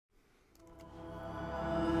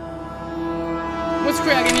what's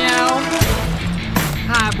cracking, y'all?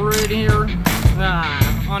 HyBrid here.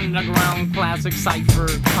 Underground classic cipher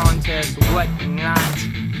contest, whatnot.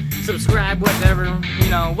 Subscribe, whatever. You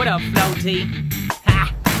know, what up, floaty?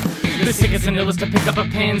 Ha! The sickest and illest to pick up a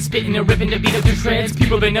pen, spitting and ripping to beat up the shreds.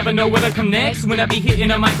 People, they never know where to come next when I be hitting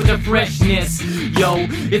a mic with a freshness. Yo,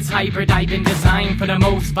 it's HyBrid, I've been designed for the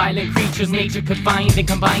most violent creatures nature could find and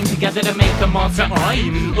combine together to make a monster.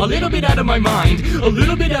 I'm a little bit out of my mind, a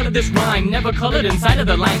little bit out of this rhyme. Never colored inside of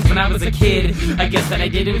the lines when I was a kid. I guess that I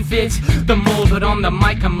didn't fit the mold, but on the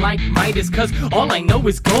mic I'm like Midas, cause all I know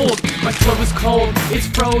is gold. My flow is cold, it's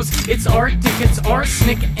froze, it's arctic, it's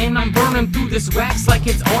arsenic, and I'm burning through this wax like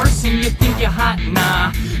it's arson. You think you're hot?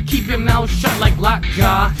 Nah, keep your mouth shut like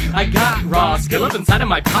lockjaw. I got raw skill up inside of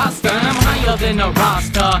my pasta, and I'm higher than a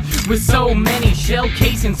rasta. With so many shell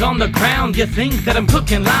casings on the ground, you think that I'm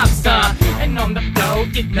cooking lobster. And on the flow,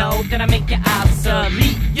 you know that I make you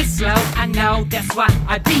obsolete. You're slow, I know, that's why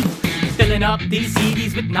I beat. Filling up these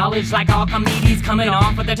CDs with knowledge like Archimedes. Coming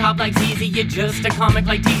off at the top like ZZ, you're just a comic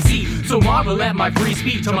like DC. So marvel at my free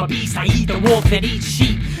speech, I'm a beast, I eat the wolf that eats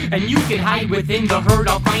sheep. And you can hide within the herd,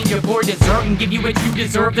 I'll find your poor dessert and give you what you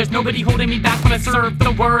deserve. There's nobody holding me back when I serve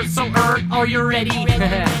the words. So are you ready?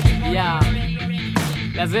 Yeah,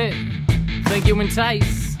 that's it. Thank you,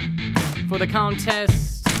 N-Tys, for the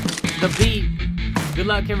contest, the beat. Good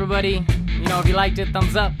luck, everybody. You know, if you liked it,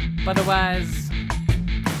 thumbs up. Otherwise,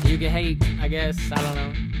 you can hate, I guess. I don't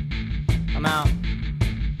know. I'm out.